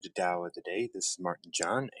The Tao of the Day. This is Martin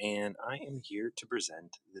John, and I am here to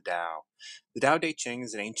present the Tao. The Tao Te Ching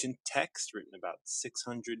is an ancient text written about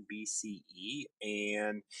 600 BCE,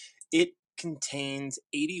 and it contains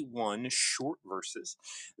 81 short verses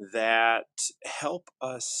that help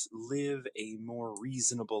us live a more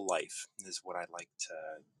reasonable life, is what I like to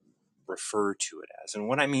refer to it as. And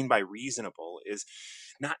what I mean by reasonable is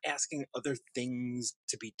not asking other things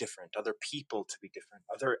to be different, other people to be different,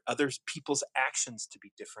 other people's actions to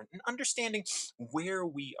be different, and understanding where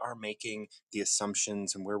we are making the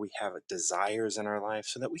assumptions and where we have desires in our life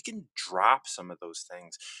so that we can drop some of those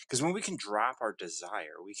things. Because when we can drop our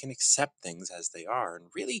desire, we can accept things as they are and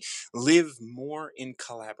really live more in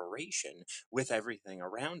collaboration with everything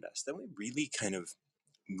around us. Then we really kind of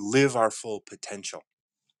live our full potential.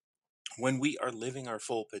 When we are living our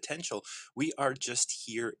full potential, we are just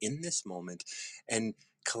here in this moment and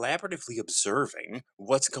collaboratively observing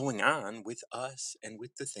what's going on with us and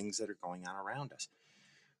with the things that are going on around us.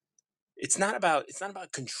 It's not about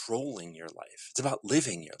controlling your life. It's about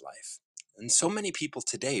living your life. And so many people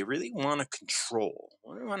today really want to control.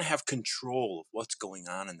 They want to have control of what's going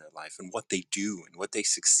on in their life and what they do and what they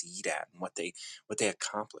succeed at and what they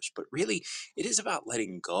accomplish. But really, it is about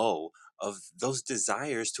letting go of those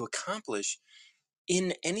desires to accomplish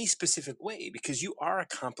in any specific way, because you are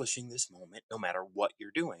accomplishing this moment no matter what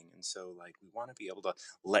you're doing. And so, like, we want to be able to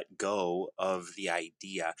let go of the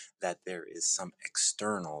idea that there is some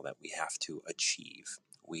external that we have to achieve.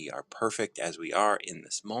 We are perfect as we are in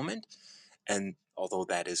this moment, and although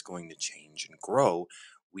that is going to change and grow,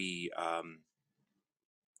 we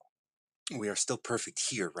we are still perfect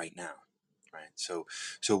here right now. Right. So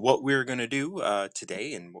what we're going to do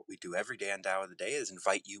today, and what we do every day on Tao of the Day, is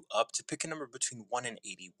invite you up to pick a number between 1 and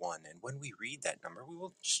 81. And when we read that number, we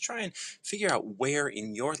will just try and figure out where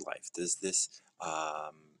in your life does this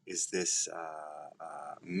is this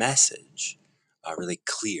message really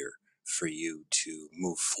clear for you to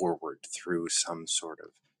move forward through some sort of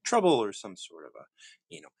trouble or some sort of a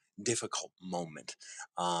difficult moment.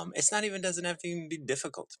 It's not even doesn't have to even be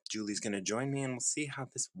difficult. Julie's gonna join me, and we'll see how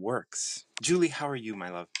this works. Julie, how are you, my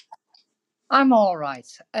love? I'm all right.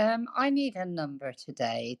 I need a number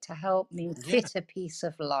today to help me Yeah. fit a piece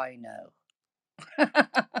of lino.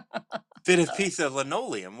 Fit a piece of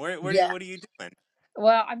linoleum. Where do you Yeah. what are you doing?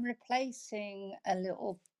 Well, I'm replacing a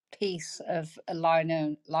little piece of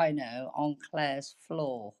lino on Claire's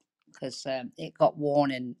floor because it got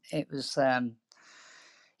worn and it was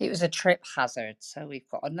a trip hazard. So we've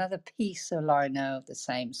got another piece of lino of the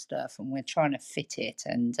same stuff, and we're trying to fit it,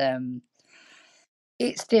 and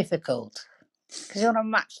it's difficult. Because you want to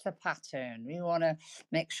match the pattern. You want to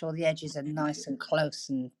make sure the edges are nice and close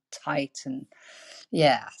and tight, and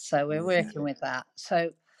yeah. So we're Yeah. working with that.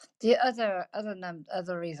 So the other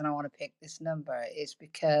reason I want to pick this number is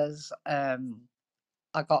because I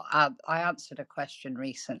answered a question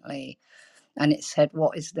recently, and it said,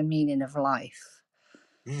 "What is the meaning of life?"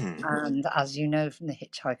 Hmm. And as you know from the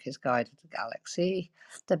Hitchhiker's Guide to the Galaxy,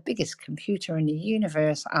 the biggest computer in the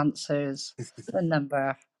universe answers the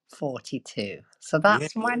number 42. So Yeah.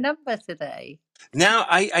 that's my number today. Now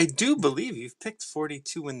I do believe you've picked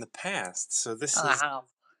 42 in the past. So this I is have.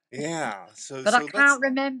 yeah. So But I so let's can't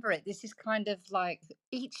remember it. This is kind of like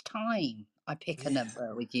each time I pick a yeah.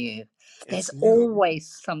 number with you, there's It's new.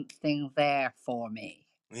 always something there for me.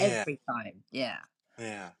 Yeah. Every time. Yeah.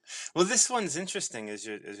 Yeah. Well, this one's interesting as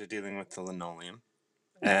you're dealing with the linoleum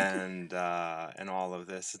and all of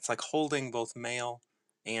this. It's like holding both male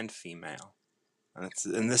and female.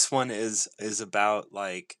 And this one is about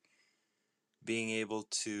like being able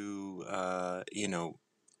to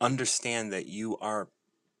understand that you are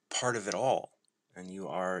part of it all, and you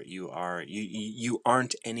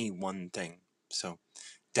aren't any one thing. So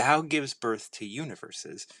Tao gives birth to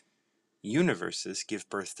universes. Universes give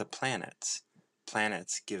birth to planets.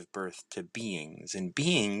 Planets give birth to beings, and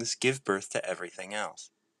beings give birth to everything else.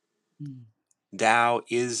 Mm. Tao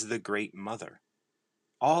is the great mother.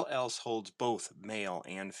 All else holds both male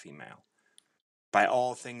and female. By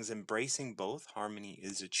all things embracing both, harmony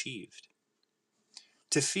is achieved.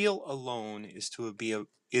 To feel alone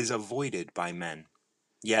is avoided by men,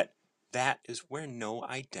 yet that is where no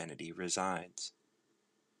identity resides.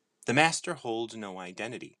 The master holds no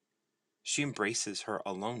identity. She embraces her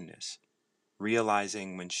aloneness,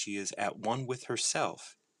 realizing when she is at one with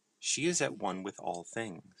herself, she is at one with all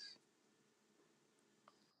things.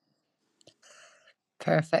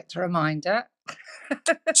 Perfect reminder.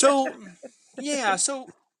 So, yeah, so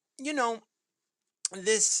you know,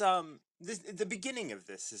 the beginning of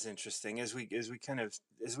this is interesting as we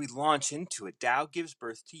launch into it. Tao gives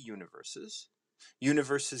birth to universes.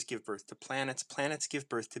 Universes give birth to planets. Planets give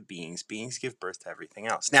birth to beings. Beings give birth to everything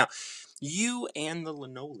else. Now, you and the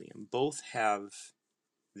linoleum both have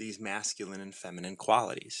these masculine and feminine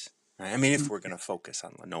qualities. Right? I mean, if Mm. we're going to focus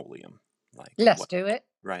on linoleum, like Let's what, do it.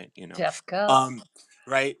 right? Jeff Cup. Um,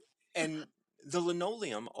 right? And the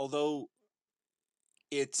linoleum, although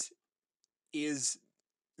it is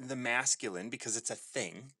the masculine because it's a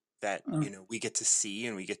thing that Mm. we get to see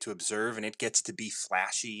and we get to observe, and it gets to be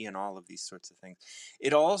flashy and all of these sorts of things.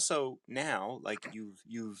 It also now, like,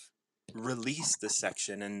 you've released the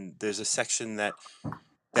section, and there's a section that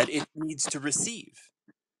it needs to receive,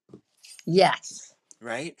 Yes.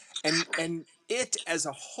 right? And it as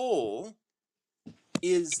a whole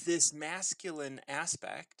is this masculine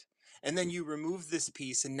aspect, and then you remove this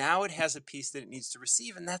piece, and now it has a piece that it needs to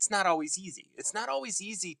receive, and that's not always easy. It's not always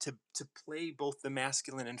easy to play both the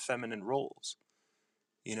masculine and feminine roles,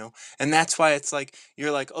 and that's why it's like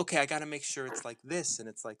you're like, okay, I got to make sure it's like this and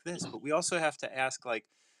it's like this, but we also have to ask, like,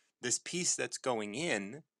 this piece that's going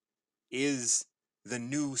in is the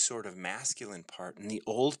new sort of masculine part, and the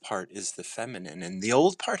old part is the feminine, and the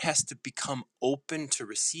old part has to become open to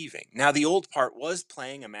receiving. Now, the old part was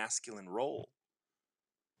playing a masculine role,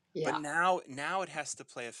 but Yeah. now it has to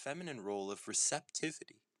play a feminine role of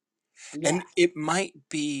receptivity, Yeah. and it might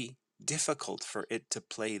be difficult for it to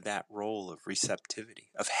play that role of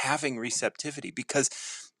receptivity, of having receptivity, because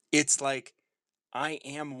it's like, I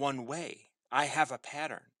am one way, I have a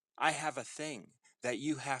pattern, I have a thing that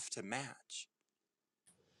you have to match.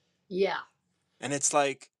 Yeah. And it's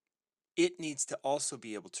like, it needs to also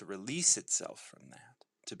be able to release itself from that,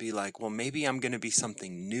 to be like, well, maybe I'm going to be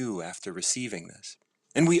something new after receiving this.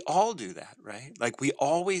 And we all do that, right? Like, we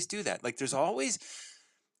always do that. Like, there's always,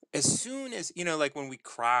 as soon as, like when we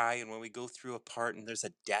cry and when we go through a part and there's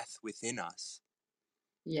a death within us,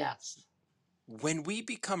 Yes. when we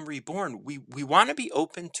become reborn, we want to be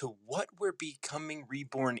open to what we're becoming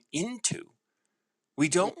reborn into. We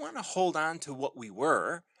Yeah. don't want to hold on to what we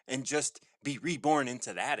were and just be reborn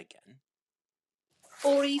into that again.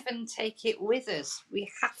 Or even take it with us.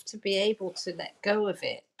 We have to be able to let go of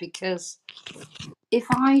it, because if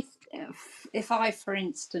I, if I, for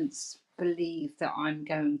instance, believe that I'm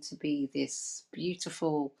going to be this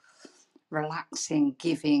beautiful, relaxing,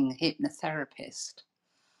 giving hypnotherapist,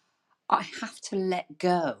 I have to let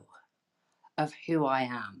go of who I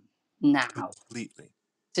am now Completely.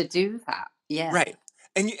 to do that. Yeah. Right.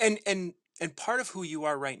 And part of who you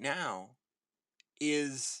are right now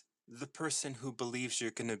is the person who believes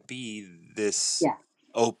you're going to be this Yeah.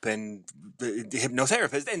 open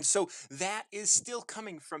hypnotherapist. And so that is still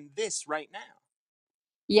coming from this right now.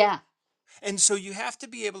 Yeah. And so you have to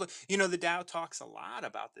be able to, the Tao talks a lot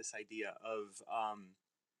about this idea of,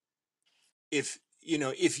 if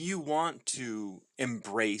you want to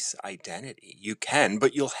embrace identity, you can,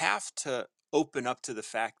 but you'll have to open up to the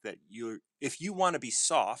fact that if you want to be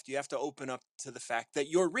soft, you have to open up to the fact that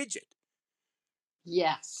you're rigid.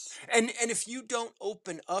 Yes. And if you don't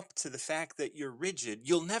open up to the fact that you're rigid,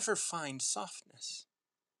 you'll never find softness.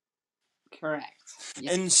 Correct.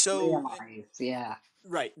 Yeah. And so, Realize. Yeah.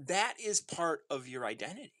 right, that is part of your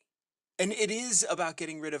identity. And it is about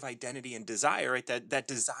getting rid of identity and desire, right? That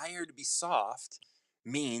desire to be soft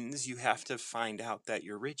means you have to find out that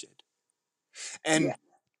you're rigid. Yeah. And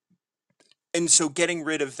and so getting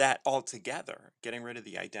rid of that altogether, getting rid of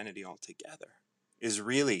the identity altogether, is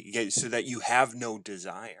really so that you have no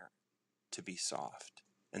desire to be soft.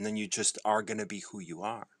 And then you just are going to be who you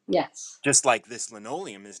are. Yes. Just like this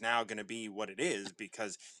linoleum is now going to be what it is,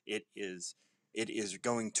 because it is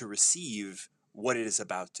going to receive what it is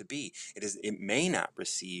about to be. It may not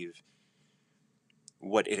receive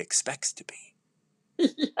what it expects to be.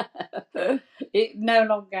 Yeah. It no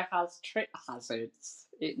longer has trip hazards.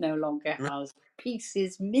 It no longer Right. has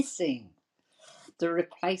pieces missing. The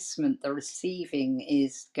replacement, the receiving,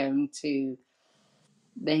 is going to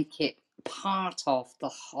make it part of the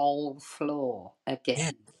whole floor Yeah.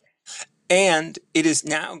 again. And it is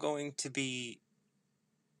now going to be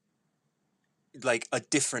like a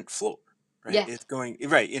different floor, right? Yeah. It's going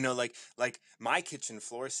right, like my kitchen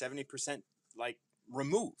floor is 70% like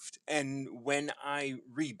removed, and when I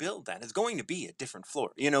rebuild that, it's going to be a different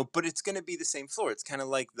floor, but it's going to be the same floor. It's kind of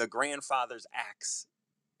like the grandfather's axe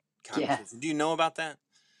Yeah. conversation. Do you know about that?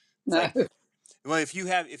 It's No. like, well, if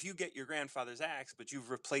you get your grandfather's axe, but you've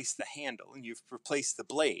replaced the handle and you've replaced the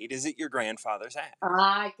blade, is it your grandfather's axe?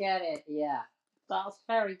 I get it. Yeah. That's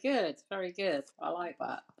very good. Very good. I like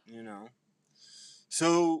that. you know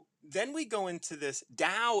So then we go into this.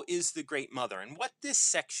 Tao is the great mother. And what this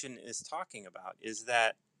section is talking about is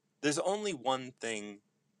that there's only one thing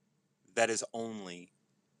that is only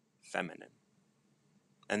feminine.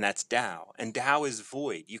 and that's Tao. And Tao is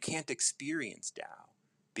void. You can't experience Tao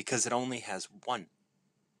because it only has one.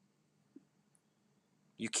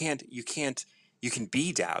 You can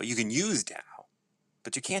be Tao, you can use Tao,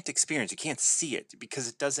 but you can't experience, you can't see it because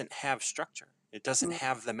it doesn't have structure. It doesn't Mm.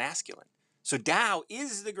 have the masculine. So Tao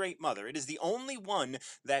is the great mother. It is the only one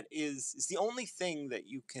that is the only thing that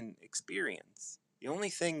you can experience. The only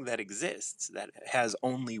thing that exists that has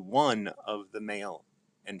only one of the male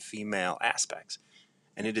and female aspects,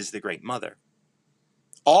 and it is the great mother.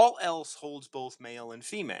 All else holds both male and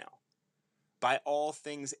female. By all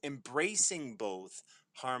things embracing both,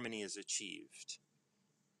 harmony is achieved.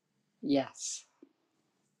 Yes.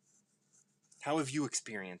 How have you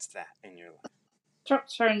experienced that in your life?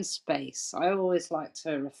 Structure and space. I always like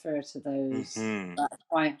to refer to those. Mm-hmm. That's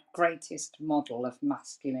my greatest model of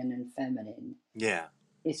masculine and feminine Yeah,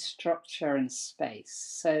 is structure and space.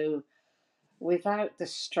 So without the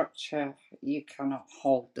structure, you cannot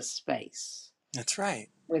hold the space. that's right.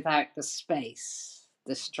 Without the space,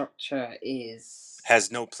 the structure is.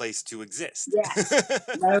 Has no place to exist. Yes,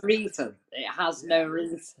 no reason. It has no Yeah,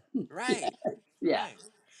 reason. Yeah, right, yeah. right.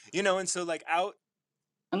 You know, and so like out,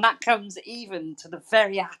 And that comes even to the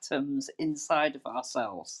very atoms inside of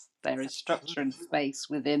ourselves. There is structure and absolutely. space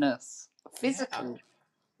within us, Yeah, physically.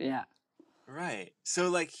 Yeah. right. So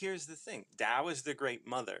like here's the thing. Tao is the great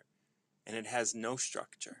mother and it has no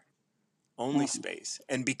structure, only Mm. space.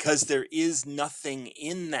 And because there is nothing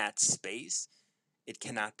in that space, it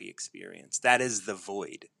cannot be experienced. That is the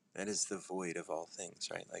void. That is the void of all things,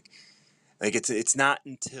 right? Like it's not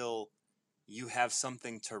until you have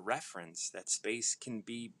something to reference that space can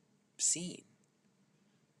be seen.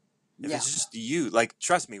 If Yeah. it's just you, like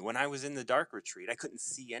trust me, when I was in the dark retreat, I couldn't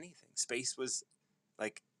see anything. Space was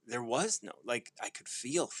like there was no like I could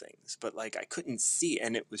feel things, but like I couldn't see,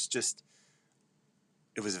 and it was just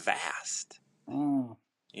it was vast, Mm.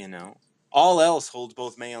 you know. All else holds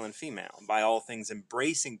both male and female. By all things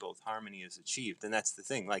embracing both, harmony is achieved, and that's the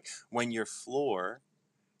thing. Like when your floor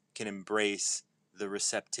can embrace the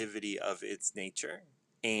receptivity of its nature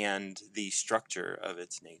and the structure of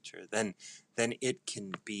its nature, then it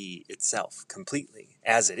can be itself completely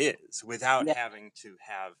as it is without Yeah. having to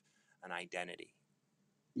have an identity.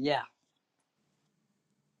 Yeah.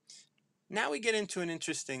 Now we get into an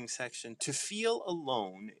interesting section. To feel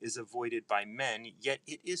alone is avoided by men, yet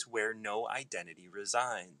it is where no identity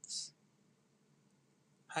resides.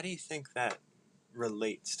 How do you think that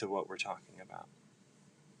relates to what we're talking about?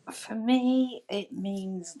 For me, it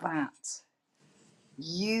means that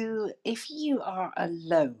if you are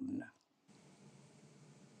alone,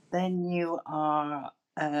 then you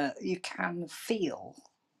can feel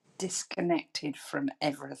disconnected from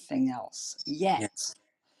everything else. Yeah. Yet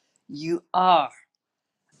you are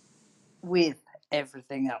with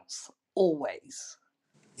everything else always.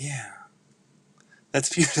 Yeah. That's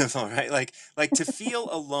beautiful, right? Like to feel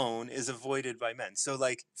alone is avoided by men. So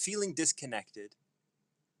like feeling disconnected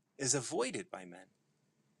is avoided by men.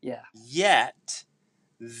 Yeah. Yet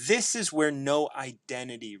this is where no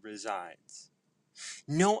identity resides.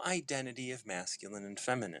 No identity of masculine and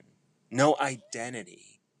feminine. No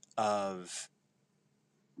identity of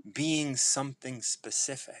being something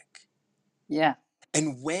specific. Yeah.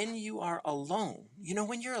 And when you are alone,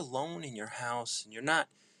 when you're alone in your house and you're not,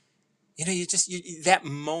 that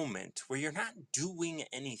moment where you're not doing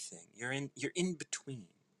anything, you're in between.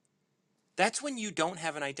 That's when you don't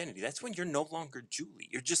have an identity. That's when you're no longer Julie.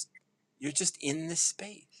 You're just in this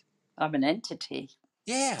space. I'm an entity.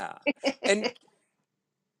 Yeah. And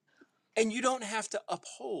and you don't have to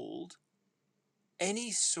uphold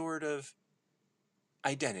any sort of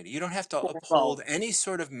identity. You don't have to Or uphold role. any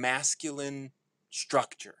sort of masculine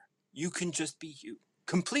structure. You can just be you Yeah.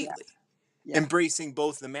 completely, Yeah. embracing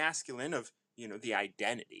both the masculine of, the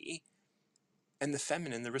identity and the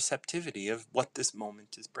feminine, the receptivity of what this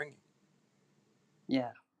moment is bringing.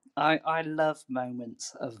 Yeah. I love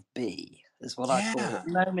moments of be, is what I call it.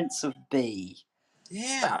 Yeah. Moments of be.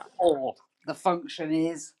 Yeah. That's all. The function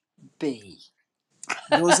is be.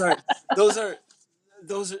 Those are those are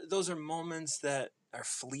those are moments that are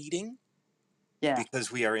fleeting Yeah.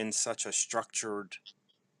 because we are in such a structured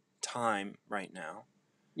time right now.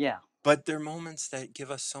 Yeah. But they're moments that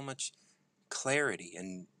give us so much clarity,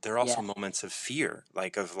 and they're also Yeah. moments of fear,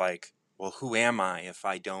 like, well, who am I if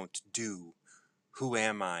I don't do? Who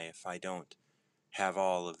am I if I don't have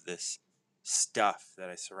all of this stuff that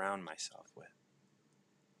I surround myself with?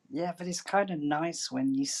 Yeah, but it's kind of nice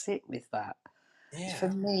when you sit with that. For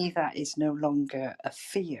Yeah. me, that is no longer a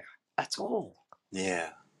fear at all.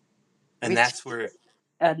 Yeah. And Which that's where,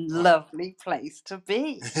 a Well, lovely place to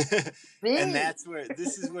be. and Be. that's where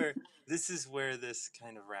this is where this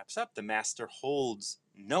kind of wraps up. The master holds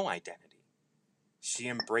no identity. She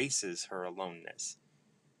embraces her aloneness,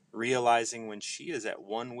 realizing when she is at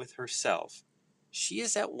one with herself, she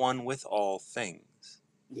is at one with all things.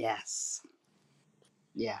 Yes.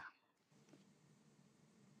 Yeah.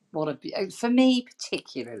 For me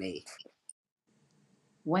particularly,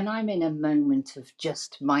 when I'm in a moment of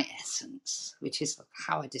just my essence, which is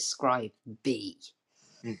how I describe be,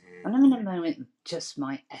 Hmm. when I'm in a moment of just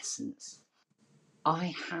my essence,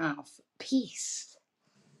 I have peace,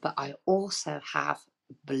 but I also have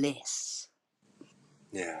bliss.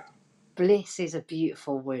 Yeah. Bliss is a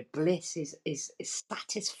beautiful word. Bliss is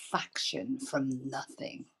satisfaction from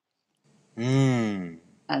nothing. Mm.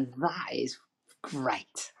 And that is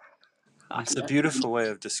great. I It's a love it. beautiful way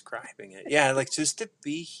of describing it. Yeah, like just to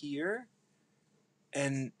be here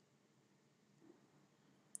and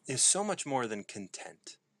is so much more than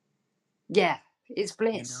content, Yeah, it's you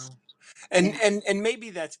bliss. know? And Yeah, and maybe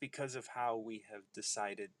that's because of how we have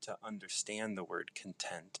decided to understand the word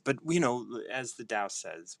content. But as the Tao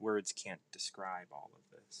says, words can't describe all of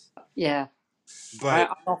this. yeah. But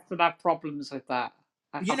I often have problems with that.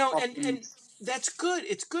 I have and problems that's good.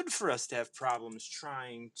 It's good for us to have problems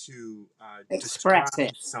trying to express describe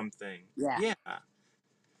it. something. Yeah. Yeah,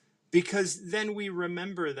 because then we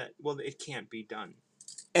remember that, well, it can't be done.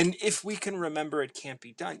 And if we can remember it can't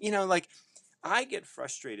be done, like I get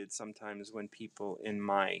frustrated sometimes when people in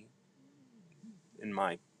my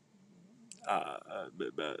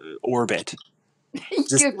orbit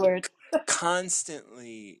just Good word.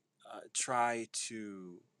 constantly try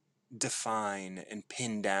to define and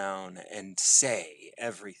pin down and say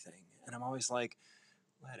everything, and I'm always like,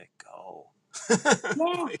 let it go.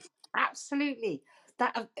 Yeah, Like, absolutely.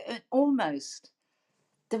 That almost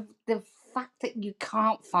the fact that you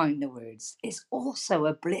can't find the words is also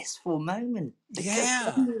a blissful moment because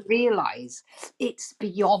yeah. then you realize it's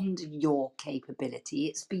beyond your capability.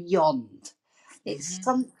 It's beyond. It's Hmm.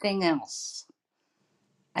 something else,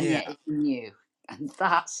 and Yeah. yet it's new, and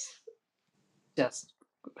that's just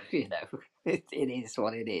it is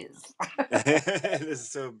what it is. It is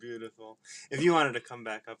so beautiful. If you wanted to come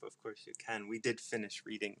back up, of course you can. We did finish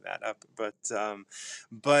reading that up, but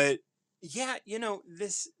yeah,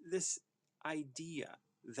 this idea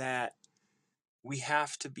that we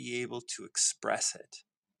have to be able to express it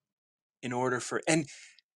in order for and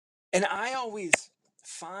I always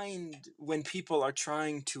find when people are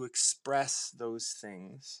trying to express those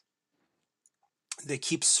things, they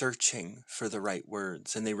keep searching for the right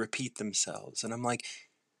words and they repeat themselves, and I'm like,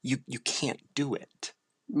 you can't do it.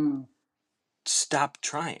 Mm, Stop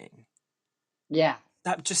trying. yeah,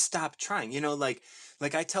 Stop trying.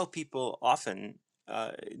 Like I tell people often,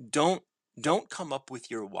 uh, don't don't come up with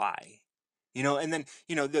your why. And then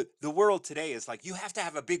the world today is like, you have to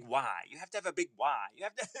have a big why. You have to have a big why. You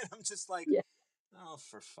have to. I'm just like, yeah, oh,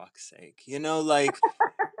 for fuck's sake. Like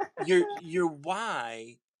your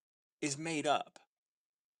why is made up.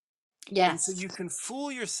 And so yes, you can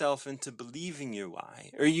fool yourself into believing your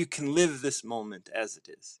why, or you can live this moment as it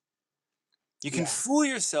is. You can yeah, fool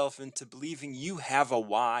yourself into believing you have a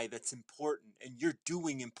why that's important and you're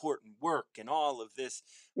doing important work and all of this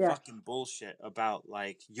yeah, fucking bullshit about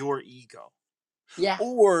like your ego. yeah.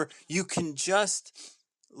 Or you can just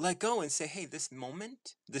let go and say, hey, this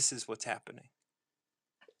moment, this is what's happening.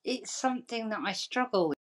 It's something that I struggle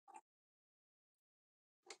with.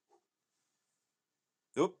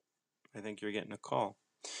 Oop, I think you're getting a call.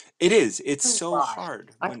 It is. It's so Why?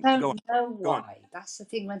 hard I when. Go on. don't know Go on. why. That's the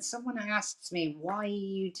thing. When someone asks me, why are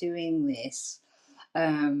you doing this?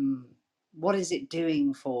 What is it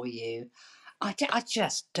doing for you? I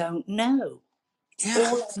just don't know. Yeah.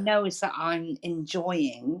 All I know is that I'm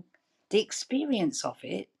enjoying the experience of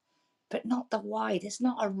it, but not the why. There's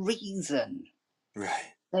not a reason.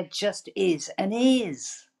 Right. There just is and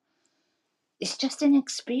is. It's just an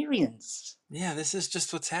experience. Yeah, this is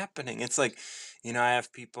just what's happening. It's like, I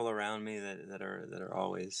have people around me that are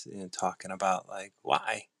always talking about like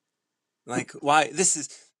why this is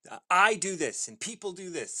I do this and people do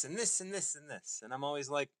this and this and this and this, and I'm always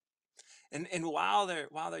like, and while they're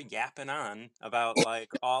yapping on about like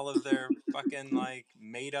all of their fucking like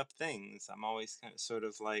made up things, I'm always kind of sort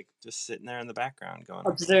of like just sitting there in the background going, okay,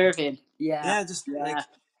 Observing. Yeah. yeah, just Yeah.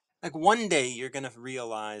 like one day you're gonna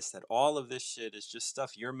realize that all of this shit is just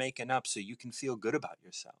stuff you're making up so you can feel good about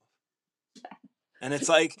yourself. And it's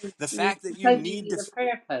like the You fact that you maybe need to need a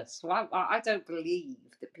purpose. Well, I don't believe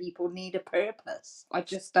that people need a purpose. I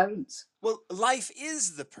just don't. well, life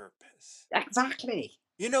is the purpose. Exactly.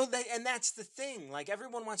 And that's the thing. Like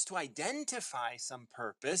everyone wants to identify some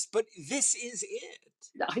purpose, but this is it.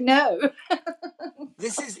 I know.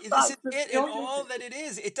 This is That's the it, and joy of all that it. it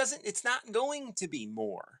is. It's not going to be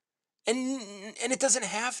more. And it doesn't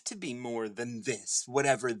have to be more than this,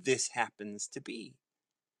 whatever this happens to be.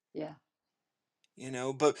 Yeah.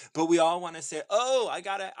 But we all want to say, "Oh,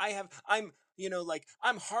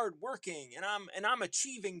 I'm hardworking, and I'm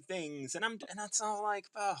achieving things, and that's all like,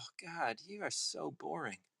 oh God, you are so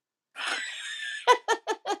boring."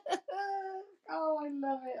 Oh, I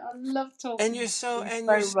love it. I love And talking you're to so you and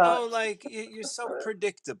you're so so much. like you're so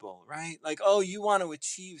predictable, right? Like, oh, you want to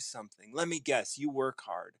achieve something. Let me guess, you work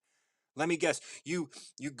hard. Let me guess, you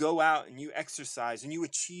go out and you exercise and you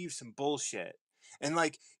achieve some bullshit. And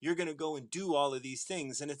like you're going to go and do all of these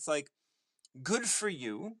things, and it's like good for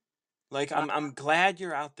you. Like Uh, I'm glad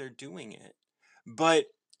you're out there doing it. But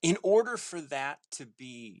in order for that to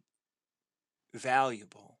be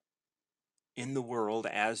valuable in the world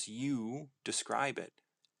as you describe it,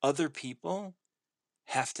 other people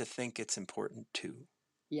have to think it's important too.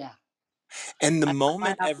 yeah. And the I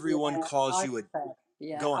moment have, everyone calls you a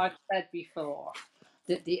go on. I've said before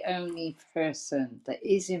that the only person that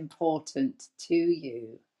is important to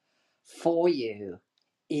you, for you,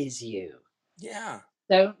 is you. Yeah.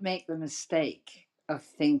 Don't make the mistake of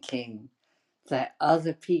thinking that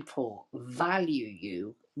other people value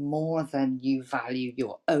you more than you value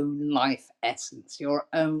your own life essence, your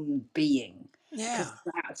own being, because Yeah.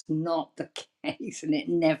 that's not the case and it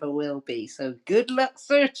never will be. So good luck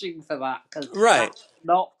searching for that because Right. that's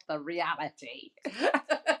not the reality.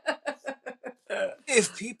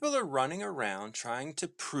 If people are running around trying to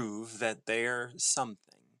prove that they're something,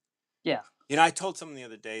 Yeah. I told someone the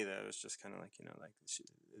other day that I was just kind of like,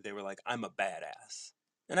 they were like, "I'm a badass,"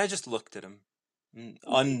 and I just looked at them,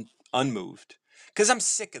 unmoved, because I'm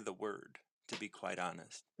sick of the word. To be quite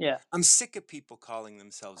honest, Yeah. I'm sick of people calling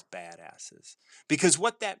themselves badasses because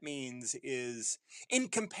what that means is, in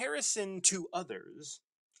comparison to others,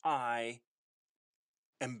 I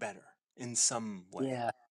am better in some way,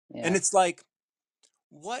 Yeah. and Yeah. it's like,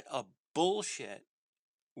 what a bullshit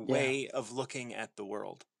Yeah. way of looking at the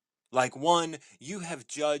world. Like, one, you have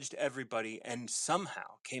judged everybody and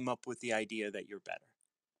somehow came up with the idea that you're better.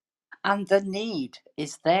 And the need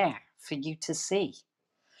is there for you to see.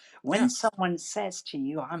 Yeah, When someone says to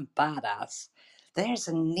you, I'm badass, there's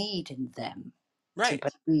a need in them to right.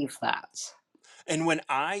 believe that. And when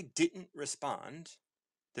I didn't respond,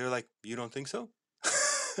 they were like, "You don't think so?"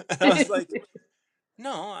 And I was like,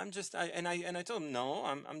 "No, I'm just I told them, "No,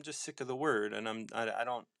 I'm just sick of the word, and I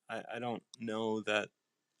don't know that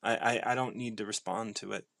I don't need to respond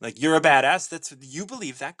to it. Like, you're a badass. That's you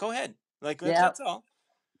believe that. Go ahead. Like Yeah, that's all."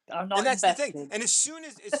 I'm And not that's the thing. invested. And as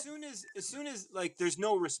soon as like there's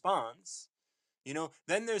no response,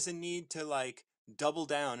 then there's a need to like double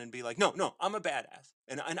down and be like, "No, no, I'm a badass.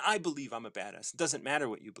 And I believe I'm a badass. It doesn't matter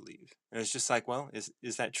what you believe." And it's just like, well,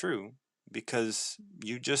 is that true? Because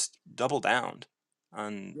you just double downed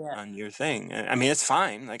Yeah, on your thing. I mean, it's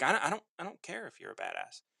fine. Like I don't care if you're a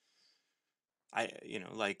badass.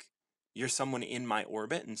 Like you're someone in my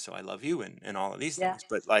orbit, and so I love you and all of these yeah. things.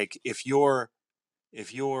 But like if you're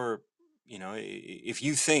if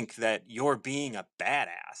you think that your being a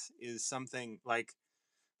badass is something like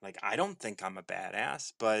I don't think I'm a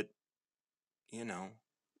badass, but you know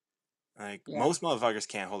like Yeah. most motherfuckers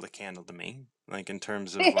can't hold a candle to me, like in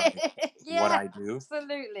terms of like what Yeah, I do.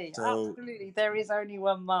 absolutely. So Absolutely. There is only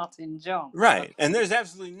one Martin John. right, and there's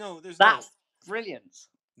absolutely no That's brilliant.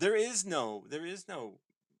 there is no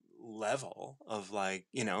level of like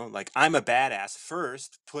like I'm a badass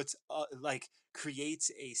first puts like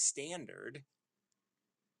creates a standard,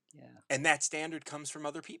 Yeah. and that standard comes from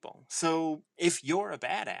other people. So if you're a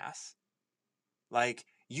badass, like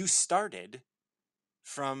you started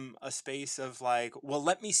from a space of like, well,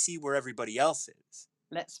 let me see where everybody else is.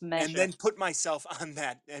 Let's And measure. then put myself on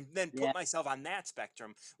that and then put Yeah. myself on that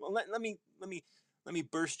spectrum. Well, let me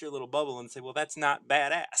burst your little bubble and say, well, that's not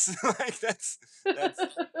badass. Like that's Yeah,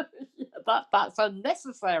 that's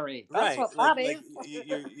unnecessary. That's right. what Like that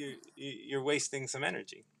is. you're wasting some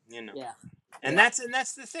energy. Yeah. And Yeah.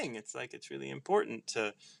 that's the thing. It's like it's really important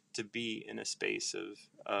to be in a space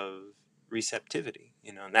of receptivity,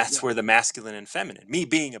 and that's Yeah. where the masculine and feminine, me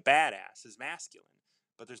being a badass, is masculine,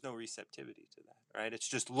 but there's no receptivity to that, right? It's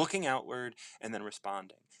just looking outward and then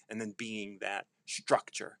responding, and then being that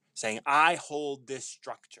structure, saying, I hold this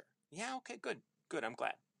structure. Yeah, okay, good. I'm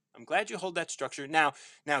glad you hold that structure. Now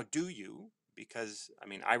do you? Because I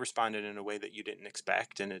mean, I responded in a way that you didn't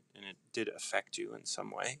expect, and it did affect you in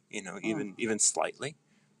some way, Mm. even slightly.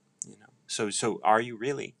 So are you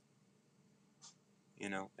really,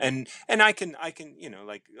 and I can like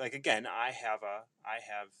again,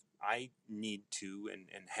 I need to and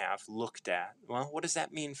have looked at, well, what does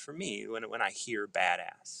that mean for me when I hear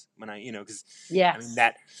badass, when I, because I mean Yes.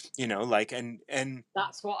 that, like, and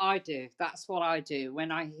That's what I do. That's what I do.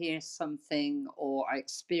 When I hear something or I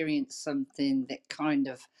experience something that kind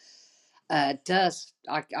of I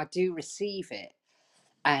do receive it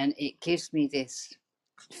and it gives me this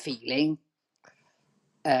feeling,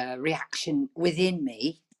 reaction within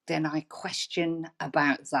me, then I question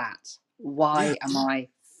about that. yeah, Why am I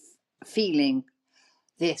feeling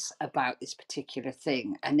this about this particular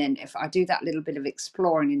thing? And then if I do that little bit of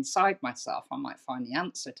exploring inside myself, I might find the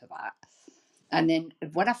answer to that. And then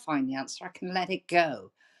when I find the answer, I can let it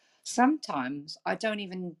go. Sometimes I don't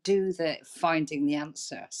even do the finding the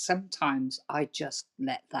answer. Sometimes I just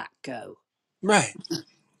let that go. right,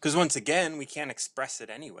 because once again we can't express it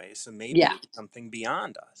anyway, so maybe Yeah, it's something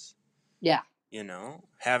beyond us, yeah,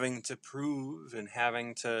 having to prove and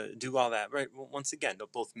having to do all that, right? Once again,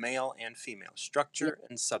 both male and female, yeah, structure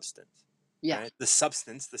and substance, yeah, right? The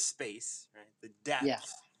substance, the space, right? The yeah.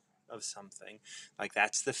 depth of something, like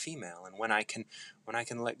that's the female. And when I can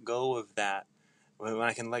let go of that, when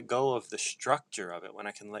I can let go of the structure of it, when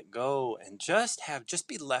I can let go and just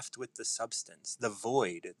be left with the substance, the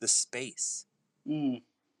void, the space, Mm,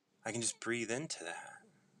 I can just breathe into that,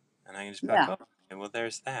 and I can just be like, yeah. oh, okay, well,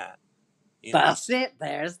 there's that, you know. That's it.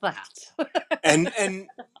 There's that. And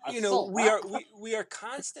I saw we that. are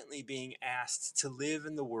constantly being asked to live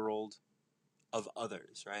in the world of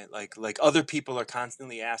others, right? Like other people are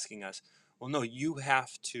constantly asking us, well, no, you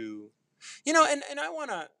have to, and I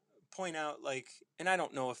want to point out, like, and I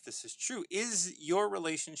don't know if this is true, is your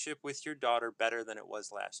relationship with your daughter better than it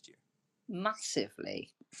was last year?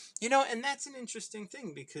 Massively. And that's an interesting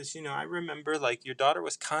thing, because I remember, like, your daughter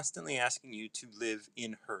was constantly asking you to live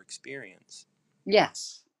in her experience,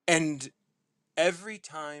 Yes. and every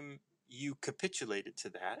time you capitulated to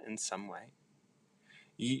that in some way,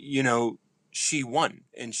 you know, she won,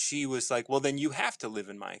 and she was like, well, then you have to live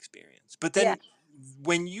in my experience. But Yeah. then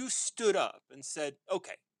when you stood up and said,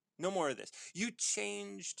 okay, no more of this, you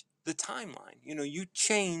changed the timeline, you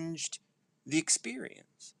changed the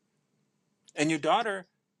experience, and your daughter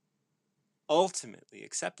ultimately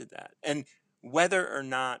accepted that. And whether or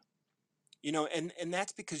not, and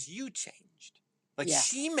that's because you changed. Like,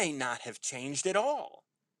 she Yes. may not have changed at all.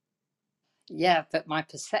 Yeah, but my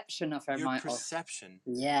perception of her Your might have. perception.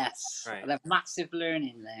 Yes. Right. And a massive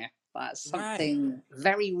learning there. That's Right. something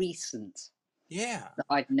very recent Yeah. that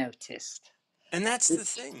I'd noticed. And that's the Which,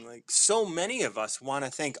 thing. Like, so many of us want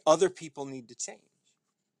to think other people need to change.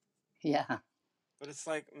 yeah. But it's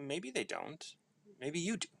like, maybe they don't. Maybe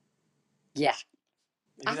you do. Yeah.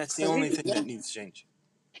 Maybe that's the only Absolutely. thing Yeah. that needs to change.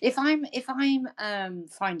 If I'm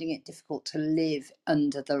finding it difficult to live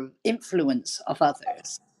under the influence of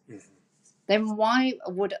others, Mhm. then why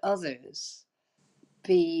would others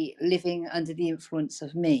be living under the influence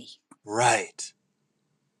of me? Right.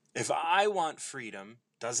 If I want freedom,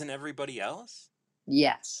 doesn't everybody else?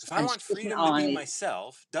 Yes. If I And want shouldn't freedom to be I?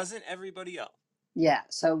 myself, doesn't everybody else? Yeah.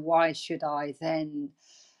 So why should I then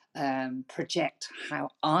project how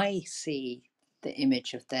I see the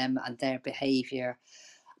image of them and their behavior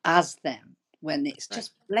as them when it's Right.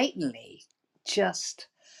 just blatantly just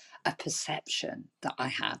a perception that I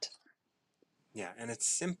had? Yeah. And it's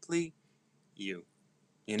simply you.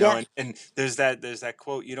 Yeah. And there's that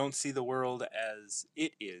quote, you don't see the world as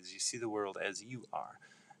it is, you see the world as you are.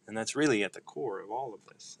 And that's really at the core of all of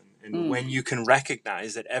this. And Mm, when you can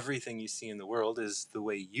recognize that everything you see in the world is the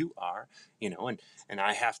way you are, and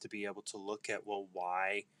I have to be able to look at, well,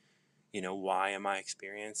 why am I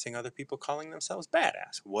experiencing other people calling themselves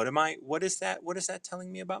badass? What is that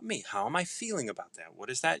telling me about me? How am I feeling about that? What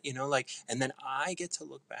is that, like, and then I get to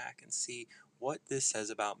look back and see what this says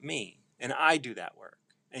about me. And I do that work.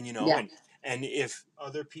 And yeah. and if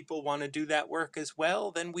other people want to do that work as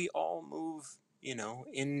well, then we all move,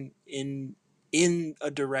 in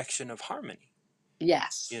a direction of harmony.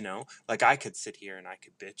 Yes. Like, I could sit here and I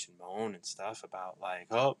could bitch and moan and stuff about, like,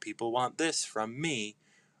 oh, people want this from me,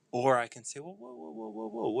 or I can say, well, whoa, whoa, whoa, whoa,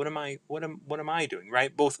 whoa, what am I doing,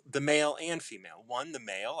 right? Both the male and female. One, the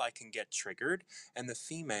male, I can get triggered, and the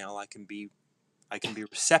female, I can be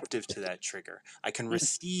receptive to that trigger. I can Mm,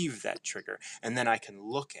 receive that trigger, and then I can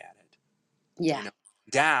look at it. yeah. You know,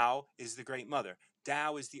 Tao is the great mother.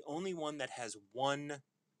 Tao is the only one that has one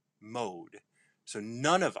mode. So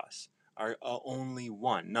none of us are only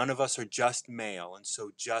one. None of us are just male, and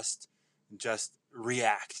so just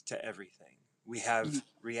react to everything. We Mm, have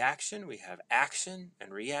reaction, we have action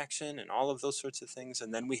and reaction and all of those sorts of things,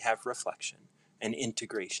 and then we have reflection and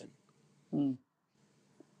integration. mm.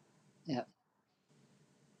 Yeah.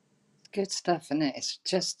 Good stuff, isn't it? It's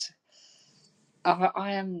just,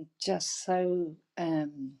 I am just so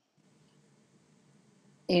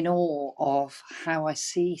in awe of how I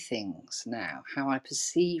see things now, how I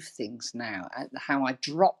perceive things now, and how I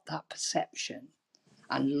drop that perception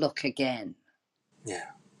and look again. Yeah.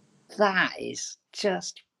 That is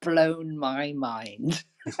just blown my mind.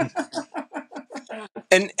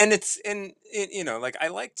 And you know, like I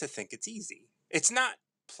like to think it's easy. It's not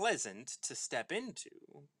pleasant to step into,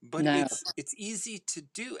 but No. it's easy to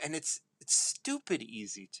do, and it's stupid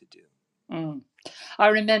easy to do. Mm. I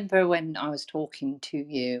remember when I was talking to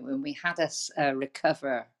you and we had a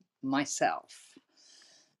recover myself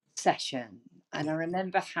session, and Yeah. I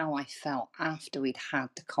remember how I felt after we'd had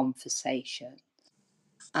the conversation.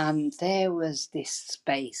 And there was this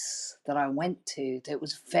space that I went to that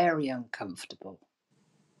was very uncomfortable.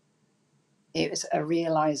 It was a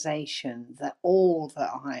realization that all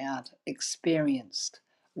that I had experienced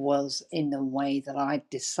was in the way that I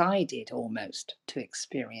decided almost to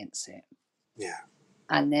experience it. Yeah.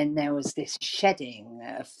 And then there was this shedding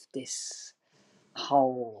of this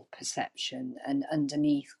whole perception, and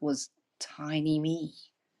underneath was tiny me,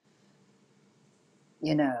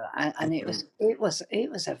 and it Mhm.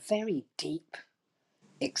 was a very deep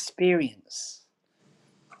experience.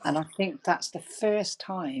 And I think that's the first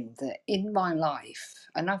time that in my life,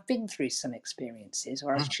 and I've been through some experiences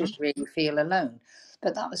where I Mhm. should really feel alone,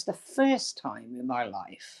 but that was the first time in my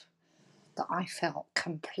life that I felt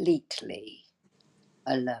completely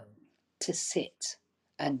alone, to sit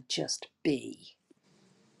and just be.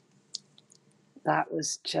 That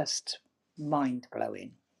was just mind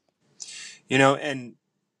blowing. You know, and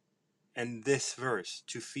this verse,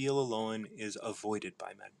 to feel alone is avoided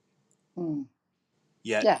by men. Mm.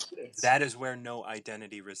 Yet Yes, it is. that is where no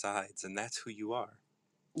identity resides, and that's who you are.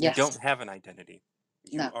 You Yes. don't have an identity.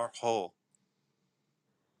 You No. are whole.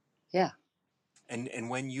 Yeah. And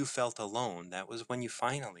when you felt alone, that was when you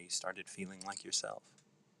finally started feeling like yourself.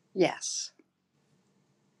 Yes.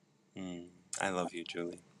 Mm, I love you,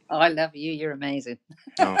 Julie. I love you. You're amazing.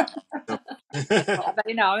 No. No. But,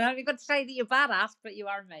 I'm not going to say that you're badass, but you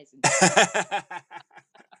are amazing.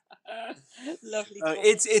 Lovely talk.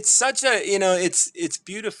 It's such a, you know, it's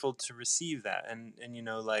beautiful to receive that, and you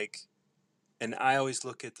know, like, and I always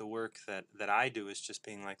look at the work that I do as just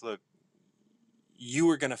being like, look, you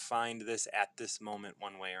were gonna find this at this moment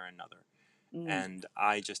one way or another, Mm. and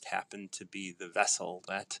I just happened to be the vessel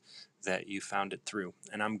that you found it through,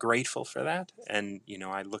 and I'm grateful for that. And you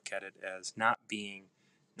know, I look at it as not being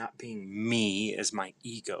me as my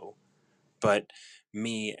ego, but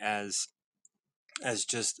me as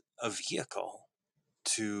just a vehicle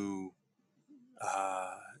to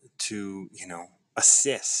uh, to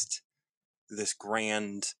assist this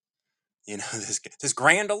grand, this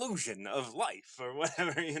grand illusion of life or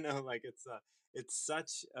whatever, like it's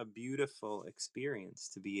such a beautiful experience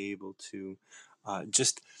to be able to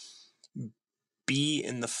just be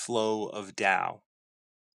in the flow of Tao,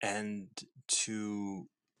 and to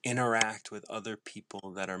interact with other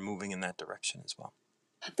people that are moving in that direction as well.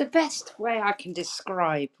 The best way I can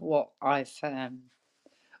describe what I've on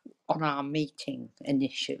our meeting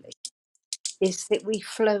initially is that we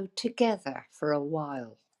flowed together for a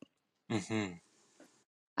while, Hmm.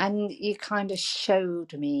 and you kind of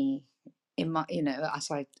showed me in my,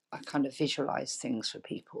 as I kind of visualize things for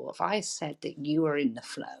people. If I said that you were in the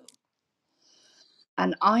flow,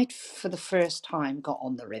 and I'd for the first time got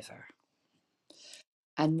on the river,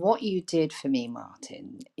 and what you did for me,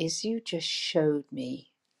 Martin, is you just showed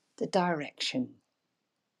me the direction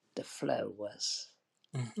the flow was,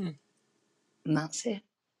 Hmm. and that's it.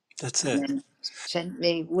 That's And it. then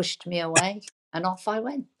gently wished me away, and off I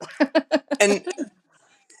went. And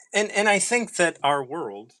and I think that our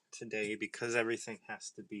world today, because everything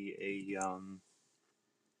has to be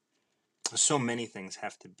so many things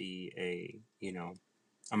have to be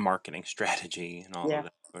a marketing strategy and all of Yeah.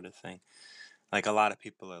 that sort of thing. Like a lot of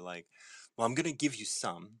people are like, well, I'm going to give you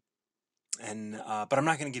some, and but I'm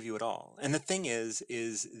not going to give you it all. And the thing is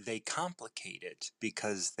they complicate it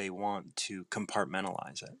because they want to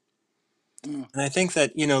compartmentalize it. Mm. And I think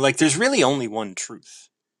that, like, there's really only one truth,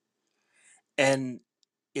 and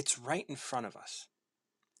it's right in front of us.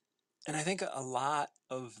 And I think a lot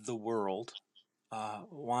of the world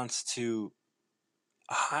wants to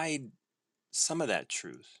hide some of that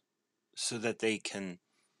truth so that they can,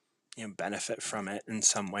 benefit from it in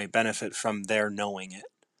some way, benefit from their knowing it.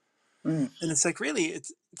 Mm. And it's like, really,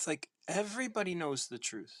 it's like everybody knows the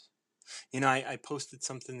truth. I posted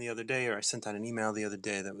something the other day, or I sent out an email the other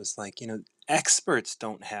day that was like, experts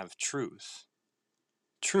don't have truth.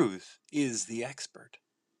 Truth is the expert.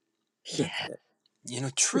 That's Yeah, it.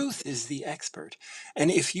 Truth is the expert.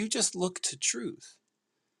 And if you just look to truth,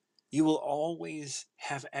 you will always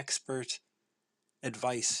have expert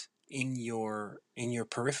advice in your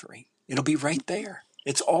periphery. It'll be right there.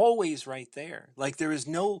 It's always right there. Like there is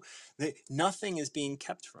nothing is being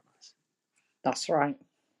kept from us. that's right.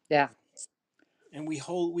 Yeah. And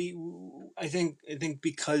I think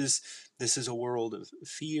because this is a world of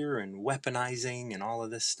fear and weaponizing and all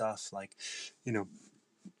of this stuff, like, you know,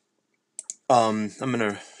 I'm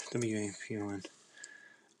gonna let me feeling.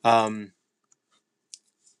 Um,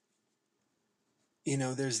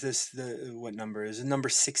 there's the what number is it? Number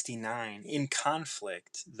 69. In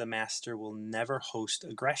conflict, the master will never host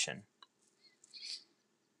aggression.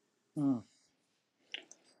 Mm.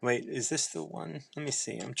 Wait, is this the one? Let me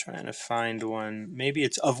see. I'm trying to find one. Maybe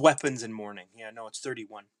it's of weapons and mourning. Yeah, no, it's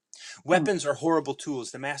 31. Mm. Weapons are horrible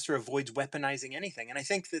tools. The master avoids weaponizing anything. And I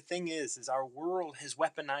think the thing is our world has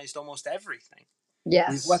weaponized almost everything.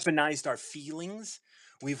 We've Yes. weaponized our feelings.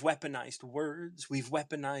 We've weaponized words. We've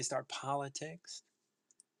weaponized our politics.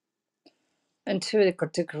 And to a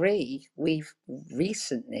good degree, we've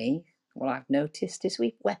recently, what I've noticed is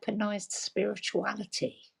we've weaponized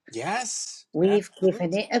spirituality. Yes, We've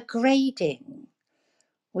given absolutely. it a grading.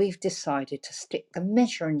 We've decided to stick the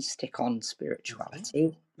measuring stick on Mhm.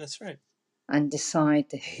 spirituality That's right. and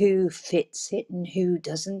decide who fits it and who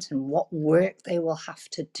doesn't, and what work they will have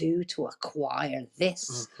to do to acquire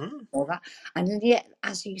this Hmm. or that. And yet,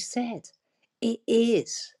 as you said, it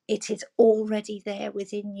is already there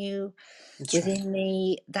within you, That's right. within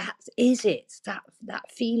me. That is it. That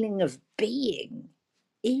feeling of being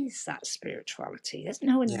is that spirituality. There's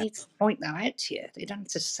no one Yeah. needs to point that out to you. They don't have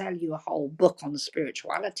to sell you a whole book on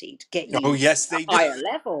spirituality to get Oh, you to yes, a they do. higher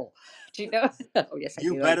level. Do you know? Oh yes, I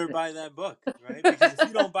You do. better buy that book, right? Because if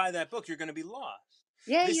you don't buy that book, you're going to be lost.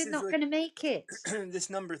 Yeah, This you're is not like going to make it. this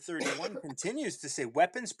number 31 continues to say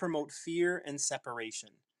weapons promote fear and separation.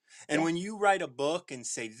 And Yeah. when you write a book and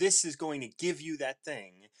say this is going to give you that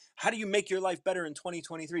thing, how do you make your life better in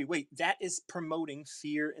 2023? Wait, that is promoting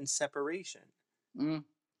fear and separation. Mm,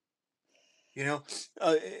 You know,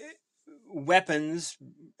 uh, weapons,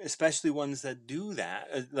 especially ones that do that,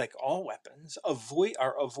 like all weapons,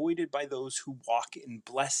 are avoided by those who walk in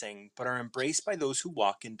blessing, but are embraced by those who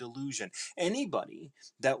walk in delusion. Anybody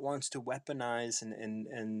that wants to weaponize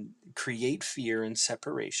and create fear and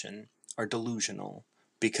separation are delusional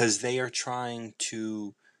because they are trying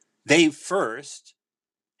to. They first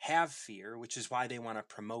have fear, which is why they want to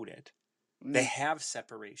promote it. They mm, have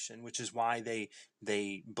separation, which is why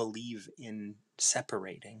they believe in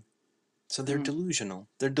separating. So they're mm. delusional.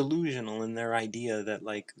 They're delusional in their idea that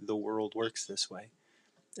like the world works this way.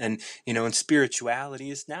 And and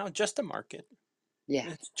spirituality is now just a market.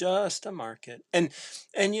 Yeah. It's just a market. And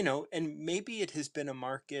maybe it has been a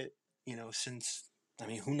market, since, I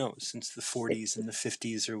mean, who knows, since the 40s and the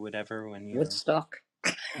 50s or whatever, when Woodstock.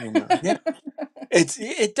 yeah,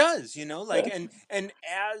 it does, like, and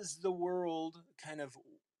as the world kind of,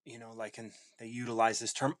 like, and they utilize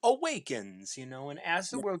this term awakens, and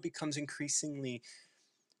as the Yeah. world becomes increasingly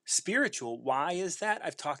spiritual. Why is that?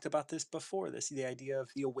 I've talked about this before. The idea of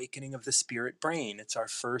the awakening of the spirit brain. It's our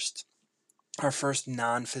first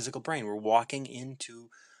non-physical brain. We're walking into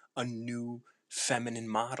a new feminine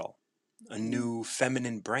model, a Mm, new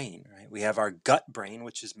feminine brain, right? We have our gut brain,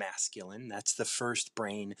 which is masculine. That's the first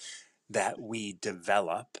brain that we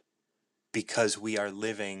develop because we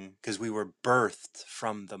were birthed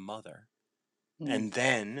from the mother. mm, And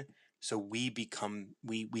then so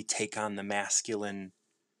we take on the masculine,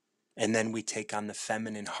 and then we take on the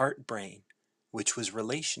feminine heart brain, which was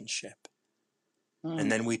relationship.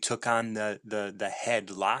 And mm, then we took on the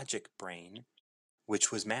head logic brain,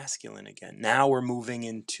 which was masculine again. Now we're moving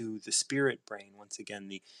into the spirit brain once again,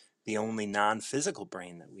 the only non-physical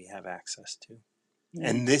brain that we have access to. mm,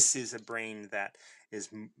 And this is a brain that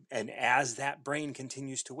and as that brain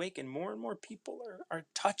continues to awaken, more and more people are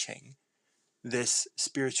touching this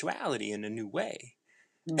spirituality in a new way.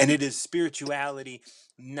 And mm, it is spirituality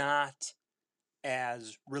not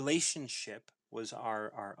as relationship was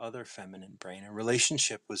our other feminine brain. A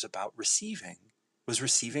relationship was about receiving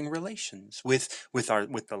relations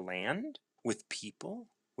with the land, with people,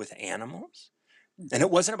 with animals. And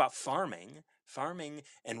it wasn't about farming. Farming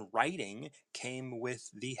and writing came with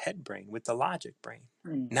the head brain, with the logic brain.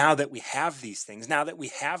 mm, Now that we have these things, now that we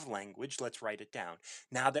have language, let's write it down.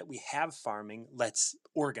 Now that we have farming, let's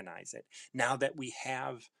organize it. Now that we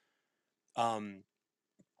have um,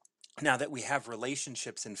 now that we have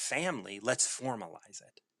relationships and family, let's formalize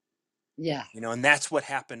it. yeah. And that's what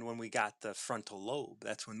happened when we got the frontal lobe.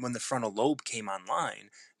 That's when the frontal lobe came online.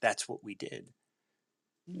 That's what we did.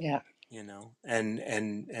 Yeah.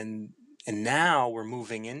 and now we're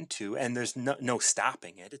moving into, and there's no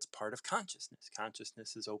stopping it. It's part of consciousness.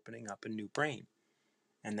 Consciousness is opening up a new brain,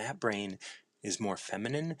 and that brain is more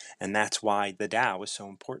feminine, and that's why the Tao is so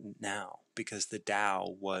important now, because the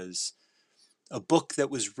Tao was a book that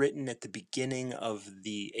was written at the beginning of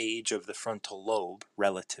the age of the frontal lobe,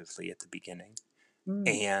 relatively at the beginning, Mm,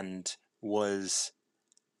 and was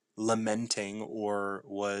lamenting, or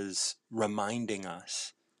was reminding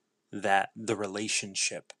us that the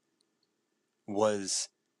relationship was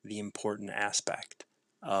the important aspect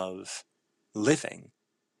of living,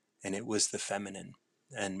 and it was the feminine.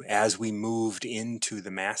 And as we moved into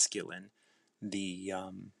the masculine, the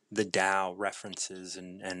Tao references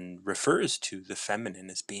and refers to the feminine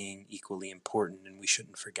as being equally important, and we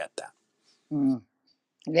shouldn't forget that. mm.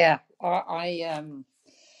 Yeah,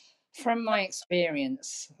 from my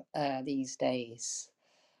experience these days,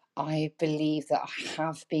 I believe that I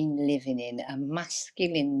have been living in a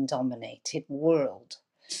masculine dominated world,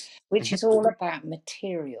 which Hmm. is all about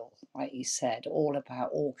material, like you said, all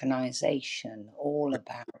about organization, all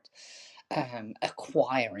about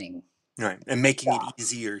acquiring Right, and making it stuff.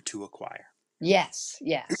 easier to acquire. Yes,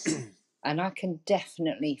 yes. And I can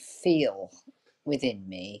definitely feel within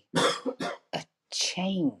me a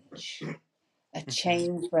change, a Hmm.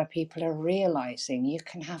 change where people are realizing you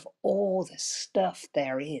can have all the stuff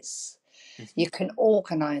there is. Hmm. You can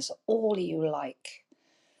organize all you like.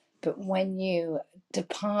 But when you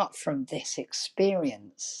depart from this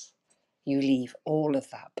experience, you leave all of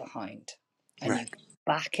that behind and you Right, go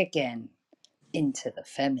back again into the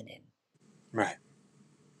feminine. right,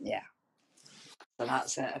 Yeah. So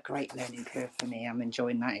that's a great learning curve for me. I'm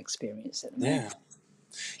enjoying that experience at the yeah. moment.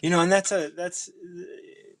 And that's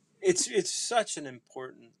it's such an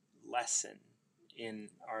important lesson in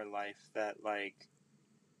our life, that like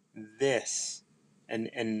this, and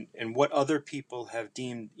what other people have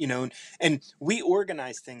deemed, and we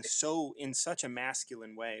organize things so in such a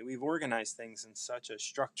masculine way. We've organized things in such a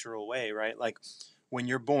structural way, right? Like when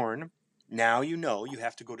you're born, now you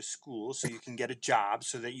have to go to school so you can get a job,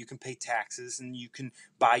 so that you can pay taxes and you can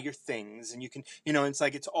buy your things, and you can, it's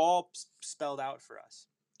like it's all spelled out for us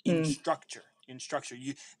in Mm, structure.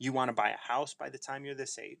 You want to buy a house by the time you're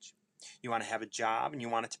this age. You want to have a job, and you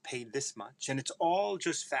want it to pay this much, and it's all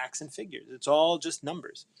just facts and figures. It's all just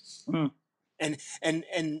numbers. mm,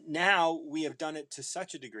 And now we have done it to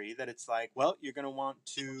such a degree that it's like, well, you're going to want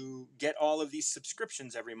to get all of these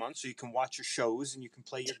subscriptions every month, so you can watch your shows, and you can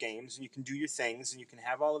play your games, and you can do your things, and you can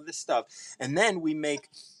have all of this stuff. And then we make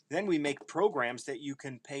programs that you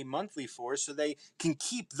can pay monthly for, so they can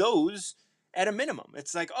keep those at a minimum.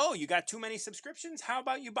 It's like, oh, you got too many subscriptions? How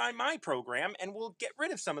about you buy my program, and we'll get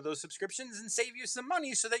rid of some of those subscriptions and save you some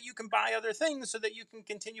money, so that you can buy other things, so that you can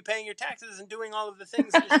continue paying your taxes and doing all of the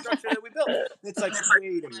things in the structure that we built. It's like,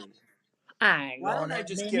 wait a minute. hang Why on don't I a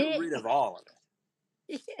just get minute. rid of all of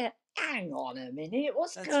it? Yeah, hang on a minute.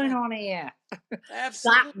 What's That's going right. on here? That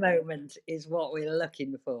Absolutely. moment is what we're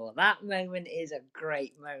looking for. That moment is a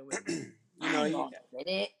great moment. you know, Hang you, on a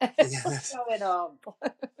minute. yeah, What's going on?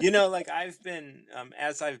 like I've been,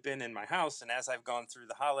 as I've been in my house, and as I've gone through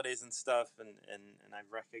the holidays and stuff, and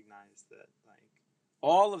I've recognized that like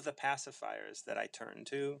all of the pacifiers that I turn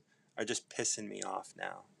to are just pissing me off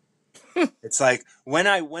now. It's like when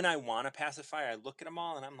I want a pacifier, I look at them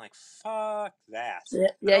all and I'm like, fuck that. Yeah,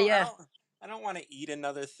 I yeah, don't I yeah. don't I don't want to eat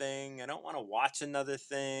another thing. I don't want to watch another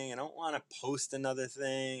thing. I don't want to post another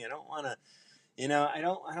thing. I don't want to, I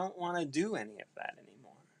don't want to do any of that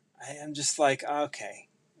anymore. I'm just like, okay.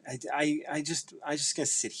 I just gonna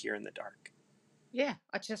sit here in the dark. Yeah,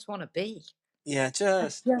 I just want to be. Yeah, I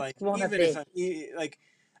just just like, want to even if be. I like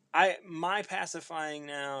my pacifying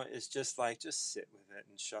now is just like, just sit with it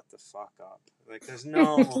and shut the fuck up. Like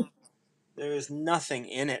there is nothing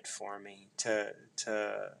in it for me to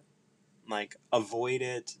like avoid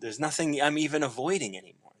it. There's nothing I'm even avoiding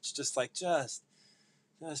anymore. It's just like, just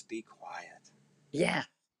be quiet. Yeah.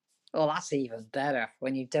 Well, that's even better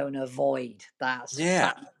when you don't avoid. That's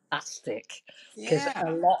Yeah. fantastic. Because a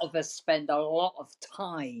Yeah. lot of us spend a lot of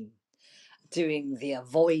time doing the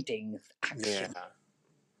avoiding action, Yeah.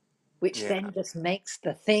 which Yeah. then just makes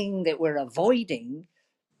the thing that we're avoiding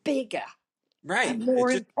bigger Right. and It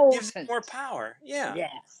more just gives it important. more power. Yeah.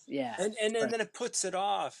 Yes, yeah. And then it puts it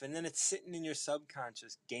off, and then it's sitting in your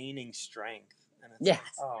subconscious gaining strength, and it's like,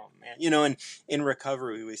 Yes. oh man, and in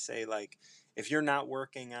recovery we say, like, if you're not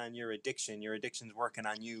working on your addiction's working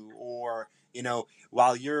on you. Or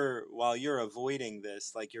while you're avoiding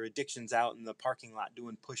this, like, your addiction's out in the parking lot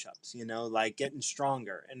doing push-ups, like getting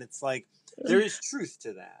stronger. And it's like, there is truth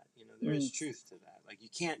to that. There is Mm. truth to that. Like, you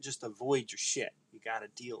can't just avoid your shit, you got to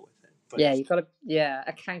deal with it. But Yeah, you've got to, yeah,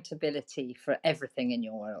 accountability for everything in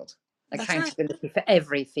your world. that's right. Accountability for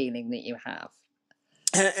every feeling that you have.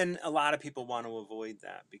 And a lot of people want to avoid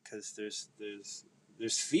that because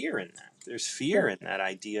there's fear in that. There's fear Yeah. in that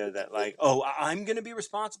idea that, like, oh, I'm going to be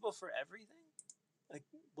responsible for everything. Like,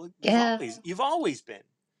 well, Yeah. you've always been.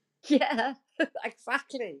 Yeah.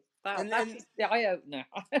 Exactly. That And is the eye opener.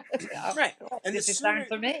 Oh, right. God, And the this is down sooner,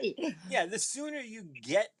 to me. yeah, the sooner you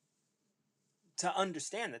get to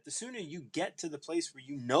understand that, the sooner you get to the place where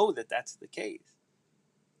you know that that's the case,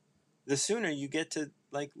 the sooner you get to,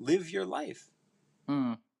 like, live your life.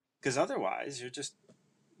 Mm, Because otherwise, you're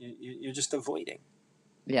just avoiding.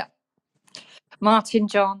 yeah. Martin,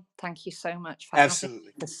 John, thank you so much for having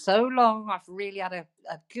Absolutely. me for so long. I've really had a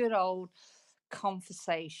good old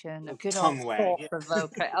conversation, a Little good old tongue wag. thought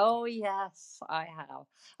provoker. Oh, yes, I have.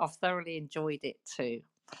 I've thoroughly enjoyed it too.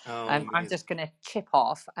 Oh, I'm amazing. just going to chip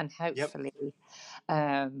off and Yep. hopefully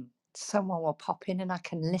someone will pop in and I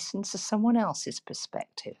can listen to someone else's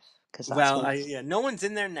perspective because that's Well, all. yeah, no one's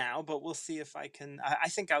in there now, but we'll see if I can. I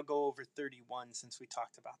think I'll go over 31 since we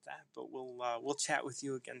talked about that. But we'll chat with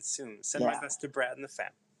you again soon. Send my Yeah. best to Brad and the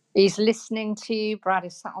fam. He's listening to you. Brad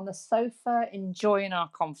is sat on the sofa enjoying our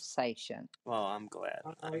conversation. Well, I'm glad.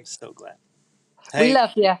 I'm so glad. We Hey,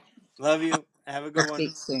 love you. love you. Have a We'll good one.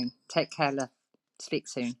 speak soon. Take care, love. Speak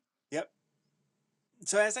soon. Yep.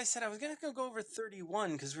 So as I said, I was gonna go over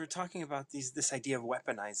 31 because we were talking about this idea of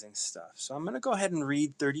weaponizing stuff. So I'm gonna go ahead and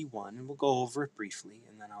read 31, and we'll go over it briefly,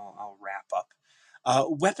 and then I'll wrap up.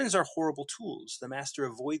 Weapons are horrible tools. The master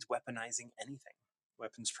avoids weaponizing anything.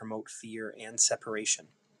 Weapons promote fear and separation,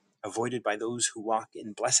 avoided by those who walk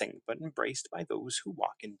in blessing, but embraced by those who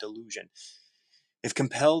walk in delusion. If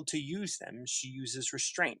compelled to use them, she uses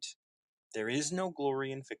restraint. There is no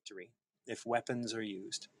glory in victory if weapons are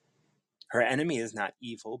used. Her enemy is not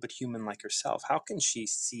evil, but human like herself. How can she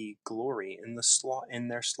see glory in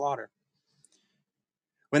their slaughter?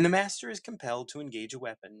 When the master is compelled to engage a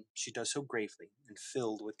weapon, she does so gravely and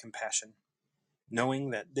filled with compassion,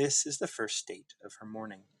 knowing that this is the first state of her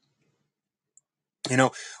mourning. You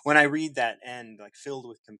know, when I read that end, like filled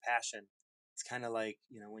with compassion, it's kind of like,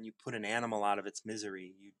 when you put an animal out of its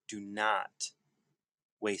misery, you do not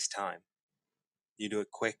waste time. You do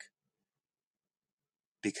it quick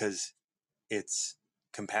because it's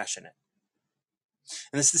compassionate.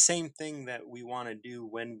 And it's the same thing that we want to do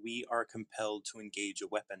when we are compelled to engage a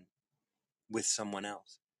weapon with someone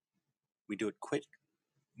else. We do it quick,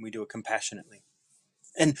 we do it compassionately.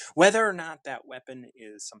 And whether or not that weapon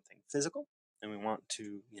is something physical, and we want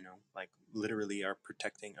to, like literally are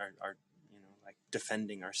protecting our like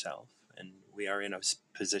defending ourselves, and we are in a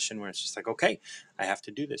position where it's just like, okay, I have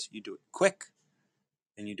to do this. You do it quick,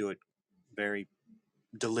 and you do it very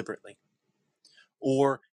deliberately.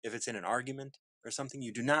 Or if it's in an argument or something,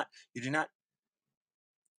 you do not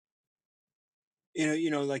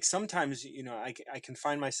like sometimes I can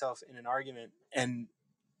find myself in an argument, and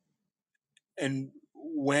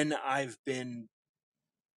when I've been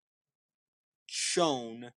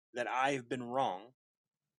shown that I've been wrong,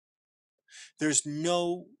 there's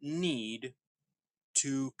no need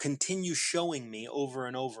to continue showing me over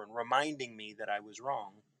and over and reminding me that I was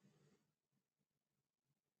wrong.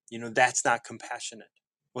 That's not compassionate.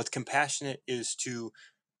 What's compassionate is to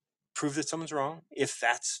prove that someone's wrong, if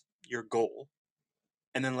that's your goal,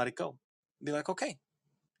 and then let it go. Be like, okay,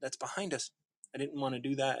 that's behind us. I didn't want to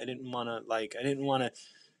do that. I didn't want to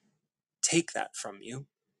take that from you,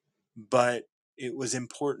 but it was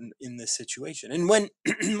important in this situation. And when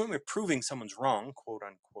when we're proving someone's wrong, quote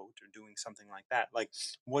unquote, or doing something like that, like,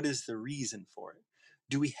 what is the reason for it?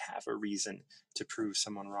 Do we have a reason to prove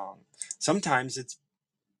someone wrong? Sometimes it's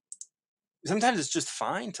just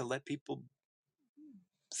fine to let people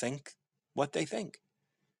think what they think.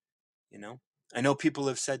 I know people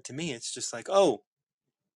have said to me, it's just like, oh,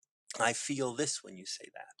 I feel this when you say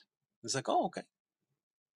that. It's like, oh, okay.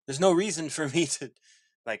 There's no reason for me to,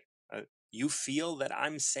 like, you feel that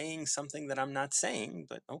I'm saying something that I'm not saying,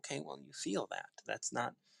 but okay, well, you feel that.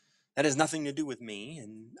 That has nothing to do with me,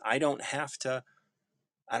 and I don't have to,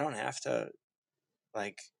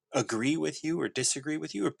 like, agree with you or disagree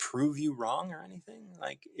with you or prove you wrong or anything.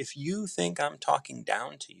 Like, if you think I'm talking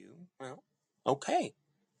down to you, well, okay.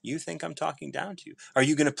 You think I'm talking down to you. Are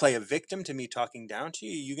you going to play a victim to me talking down to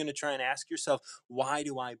you? Are you going to try and ask yourself, why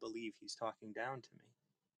do I believe he's talking down to me?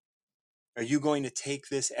 Are you going to take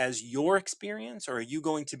this as your experience, or are you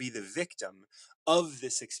going to be the victim of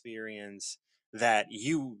this experience that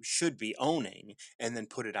you should be owning, and then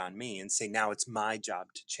put it on me and say, now it's my job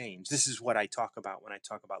to change. This is what I talk about when I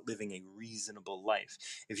talk about living a reasonable life.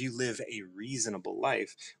 If you live a reasonable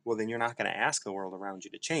life, well, then you're not going to ask the world around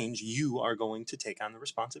you to change. You are going to take on the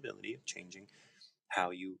responsibility of changing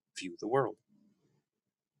how you view the world.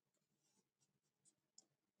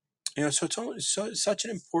 So such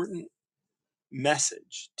an important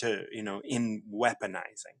message to, in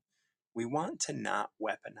weaponizing. We want to not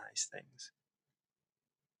weaponize things,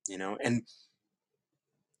 and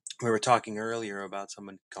we were talking earlier about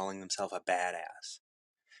someone calling themselves a badass.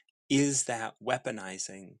 Is that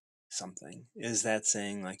weaponizing something? Is that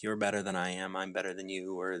saying like you're better than I am, I'm better than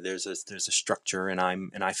you, or there's a structure and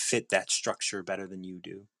I fit that structure better than you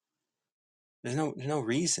do? There's no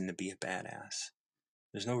reason to be a badass.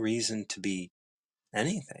 There's no reason to be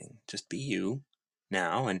anything. Just be you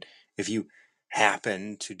now. And if you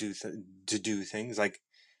happen to do things like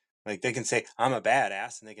they can say I'm a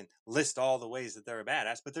badass, and they can list all the ways that they're a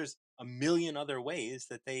badass, but there's a million other ways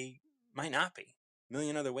that they might not be. A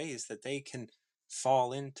million other ways that they can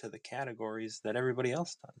fall into the categories that everybody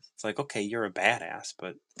else does. It's like, okay, you're a badass,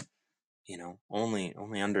 but only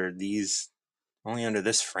under this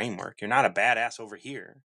framework. You're not a badass over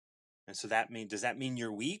here. And so does that mean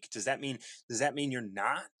you're weak? Does that mean you're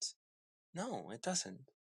not? No, it doesn't.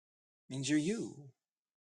 It means you're you.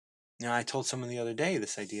 I told someone the other day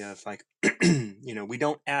this idea of like, we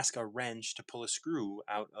don't ask a wrench to pull a screw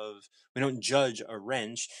we don't judge a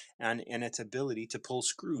wrench and its ability to pull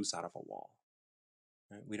screws out of a wall.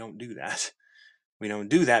 Right? We don't do that. We don't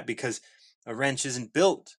do that because a wrench isn't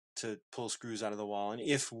built to pull screws out of the wall. And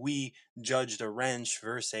if we judged a wrench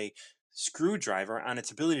versus a screwdriver on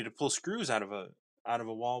its ability to pull screws out of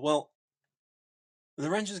a wall, well, the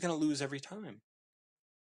wrench is going to lose every time.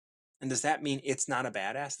 And does that mean it's not a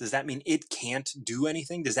badass? Does that mean it can't do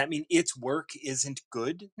anything? Does that mean its work isn't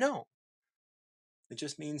good? No. It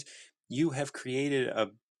just means you have created a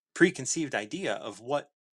preconceived idea of what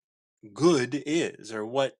good is or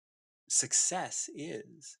what success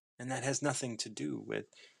is. And that has nothing to do with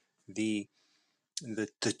the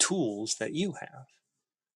the tools that you have.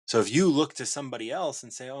 So if you look to somebody else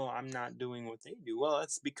and say, "Oh, I'm not doing what they do," well,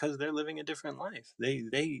 that's because they're living a different life.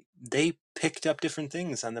 They picked up different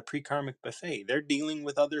things on the pre-karmic buffet. They're dealing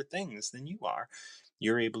with other things than you are.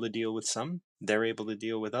 You're able to deal with some, they're able to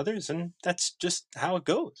deal with others, and that's just how it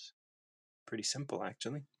goes. Pretty simple,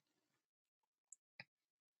 actually.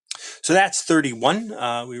 So that's 31.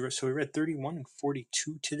 We read 31 and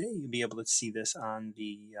 42 today. You'll be able to see this on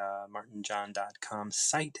the martinjohn.com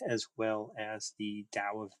site, as well as the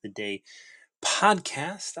Tao of the Day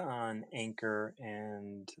podcast on Anchor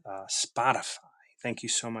and Spotify. Thank you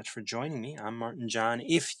so much for joining me. I'm Martin John.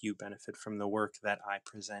 If you benefit from the work that I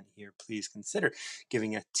present here, please consider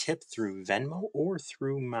giving a tip through Venmo or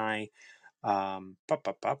through my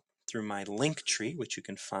through my link tree, which you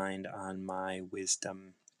can find on my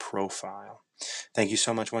Wisdom profile. Thank you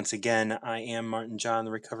so much once again. I am Martin John,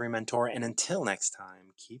 the Recovery Mentor, and until next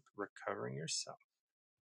time, keep recovering yourself.